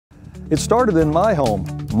It started in my home,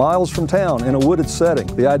 miles from town in a wooded setting.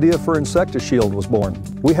 The idea for InsectaShield was born.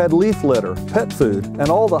 We had leaf litter, pet food, and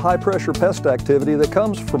all the high-pressure pest activity that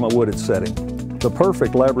comes from a wooded setting. The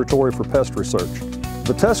perfect laboratory for pest research.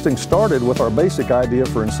 The testing started with our basic idea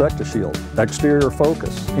for InsectaShield. Exterior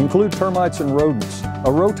focus, include termites and rodents,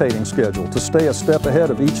 a rotating schedule to stay a step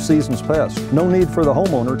ahead of each season's pest. No need for the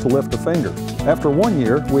homeowner to lift a finger. After 1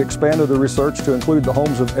 year, we expanded the research to include the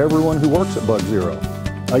homes of everyone who works at Bug Zero.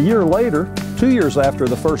 A year later, 2 years after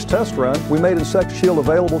the first test run, we made InsectaShield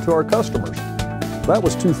available to our customers. That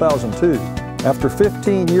was 2002. After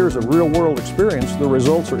 15 years of real-world experience, the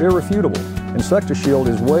results are irrefutable. InsectaShield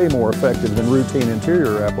is way more effective than routine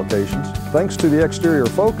interior applications. Thanks to the exterior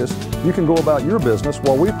focus, you can go about your business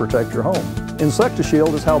while we protect your home.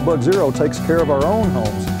 InsectaShield is how Bug Zero takes care of our own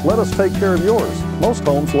homes. Let us take care of yours. Most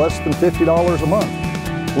homes less than $50 a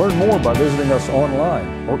month. Learn more by visiting us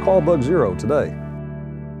online or call Bug Zero today.